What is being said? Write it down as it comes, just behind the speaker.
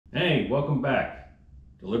Hey, welcome back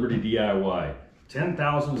to Liberty DIY.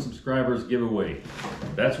 10,000 subscribers giveaway.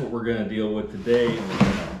 That's what we're going to deal with today, and we're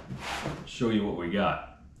going to show you what we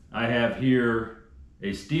got. I have here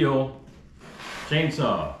a Stihl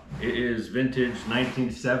chainsaw. It is vintage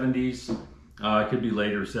 1970s. It could be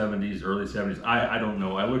later 70s, early 70s. I don't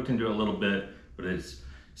know. I looked into it a little bit, but it's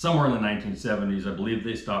somewhere in the 1970s. I believe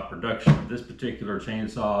they stopped production of this particular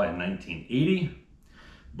chainsaw in 1980.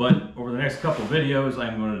 But over the next couple of videos,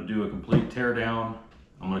 I'm going to do a complete teardown.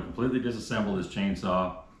 I'm going to completely disassemble this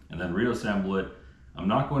chainsaw and then reassemble it. I'm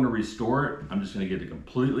not going to restore it. I'm just going to get it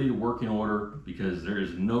completely working order because there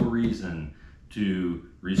is no reason to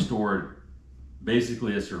restore it.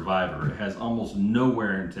 Basically a survivor. It has almost no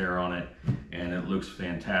wear and tear on it, and it looks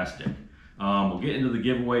fantastic. We'll get into the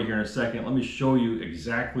giveaway here in a second. Let me show you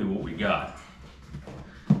exactly what we got.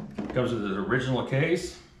 It comes with the original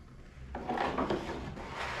case.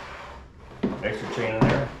 Extra chain in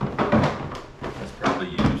there. That's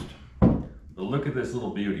probably used. But look at this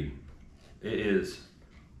little beauty. It is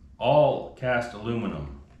all cast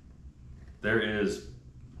aluminum. There is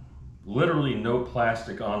literally no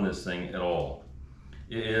plastic on this thing at all.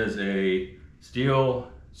 It is a Stihl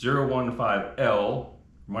 015L.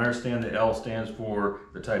 From what I understand, the L stands for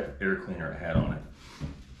the type of air cleaner it had on it.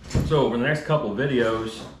 So over the next couple of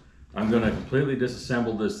videos, I'm going to completely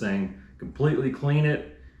disassemble this thing, completely clean it,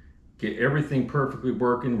 get everything perfectly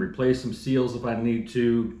working, replace some seals if I need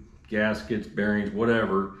to, gaskets, bearings,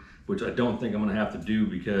 whatever, which I don't think I'm going to have to do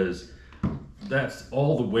because that's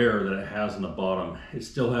all the wear that it has on the bottom. It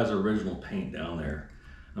still has original paint down there.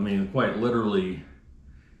 I mean, quite literally,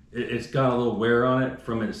 it's got a little wear on it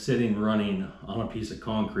from it sitting running on a piece of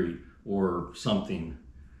concrete or something.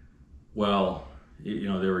 Well, you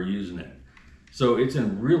know, they were using it. So it's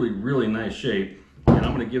in really, really nice shape, and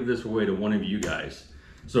I'm going to give this away to one of you guys.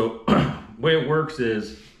 So the way it works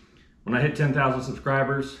is when I hit 10,000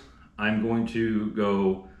 subscribers, I'm going to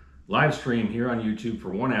go live stream here on YouTube for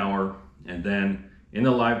 1 hour, and then in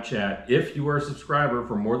the live chat, if you are a subscriber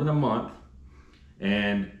for more than a month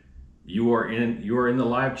and you are in the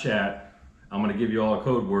live chat, I'm going to give you all a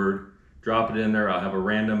code word, drop it in there. I'll have a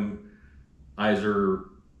randomizer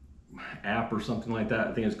app or something like that,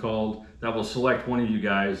 I think it's called, that will select one of you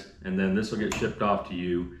guys, and then this will get shipped off to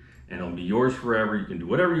you. And it'll be yours forever. You can do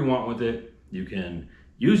whatever you want with it. You can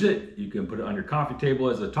use it. You can put it on your coffee table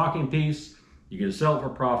as a talking piece. You can sell it for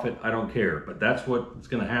profit. I don't care. But that's what's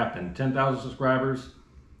going to happen. 10,000 subscribers,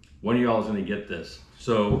 one of y'all is going to get this.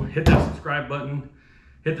 So hit that subscribe button.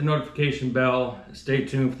 Hit the notification bell. Stay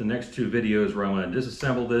tuned for the next 2 videos where I'm going to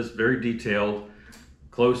disassemble this very detailed,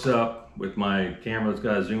 close up with my camera that's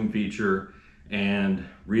got a zoom feature, and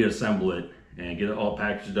reassemble it and get it all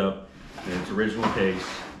packaged up in its original case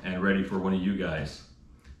and ready for one of you guys.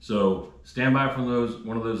 So stand by for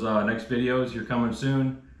one of those next videos. You're coming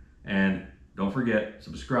soon, and don't forget,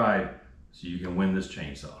 subscribe so you can win this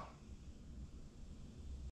chainsaw.